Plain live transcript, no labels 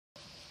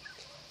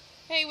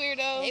Hey,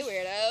 weirdos. Hey,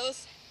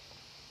 weirdos.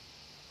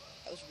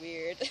 That was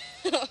weird.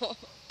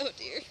 Oh,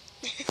 dear.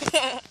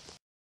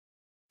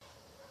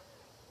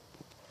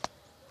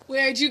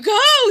 Where'd you go?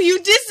 You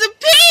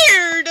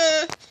disappeared!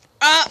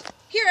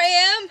 Here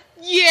I am.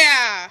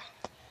 Yeah.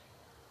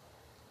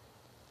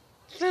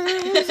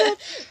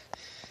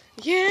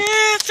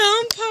 Yeah,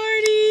 film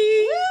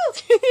party. Woo!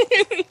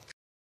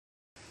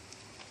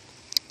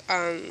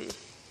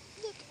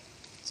 Look,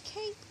 it's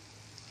Kate.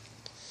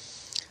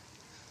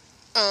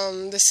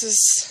 This is,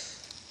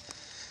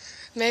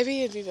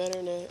 maybe it'd be better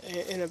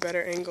in a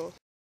better angle.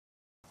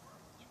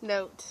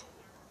 Note,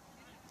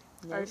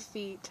 our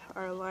feet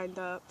are lined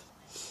up.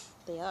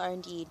 They are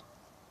indeed.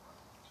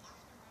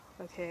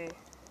 Okay,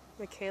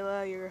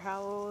 Michaela, you're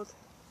how old?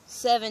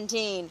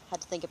 17.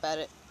 Had to think about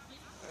it.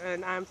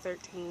 And I'm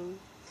 13.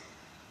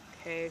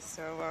 Okay,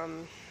 so,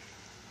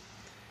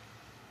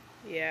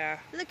 yeah.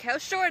 Look how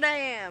short I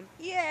am.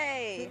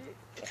 Yay!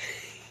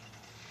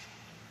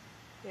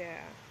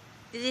 Yeah.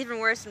 It's even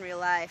worse in real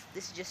life.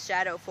 This is just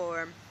shadow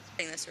form.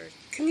 This word.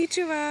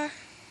 Konnichiwa.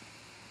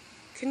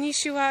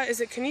 Konnichiwa.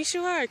 Is it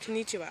konnichiwa or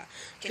konnichiwa?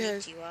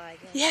 Konnichiwa, I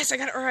guess. Yes, I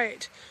got it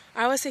right.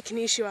 I always say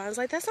konnichiwa. I was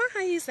like, that's not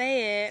how you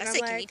say it. I And say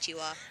I'm like,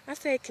 konnichiwa. I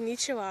say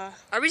konnichiwa.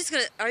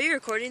 Are you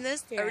recording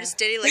this? Yeah. Are we just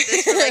standing like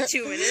this for like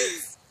 2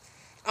 minutes?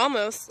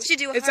 Almost. We should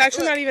do a It's heart.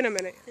 actually Look. not even a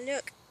minute.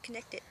 Look,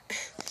 connect it.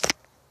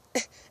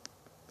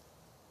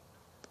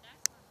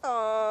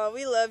 Aw,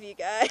 we love you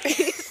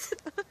guys.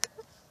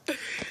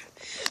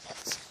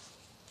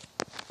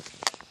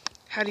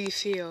 How do you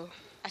feel?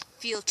 I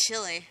feel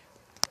chilly.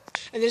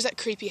 And there's that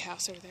creepy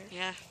house over there.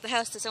 Yeah, the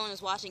house that someone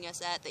is watching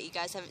us at that you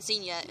guys haven't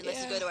seen yet,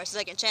 unless you go to our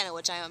second channel,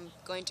 which I am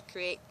going to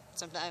create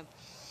sometime.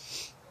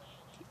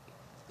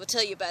 We'll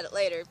tell you about it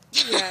later.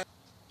 Yeah.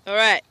 All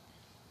right.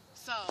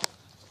 So,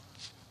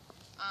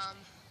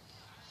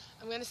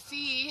 I'm gonna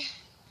see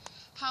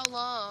how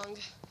long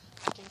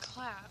I can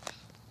clap.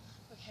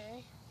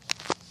 Okay?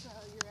 So,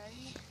 you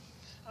ready?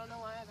 I don't know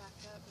why I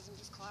backed up because I'm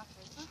just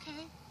clapping.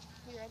 Okay.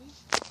 You ready?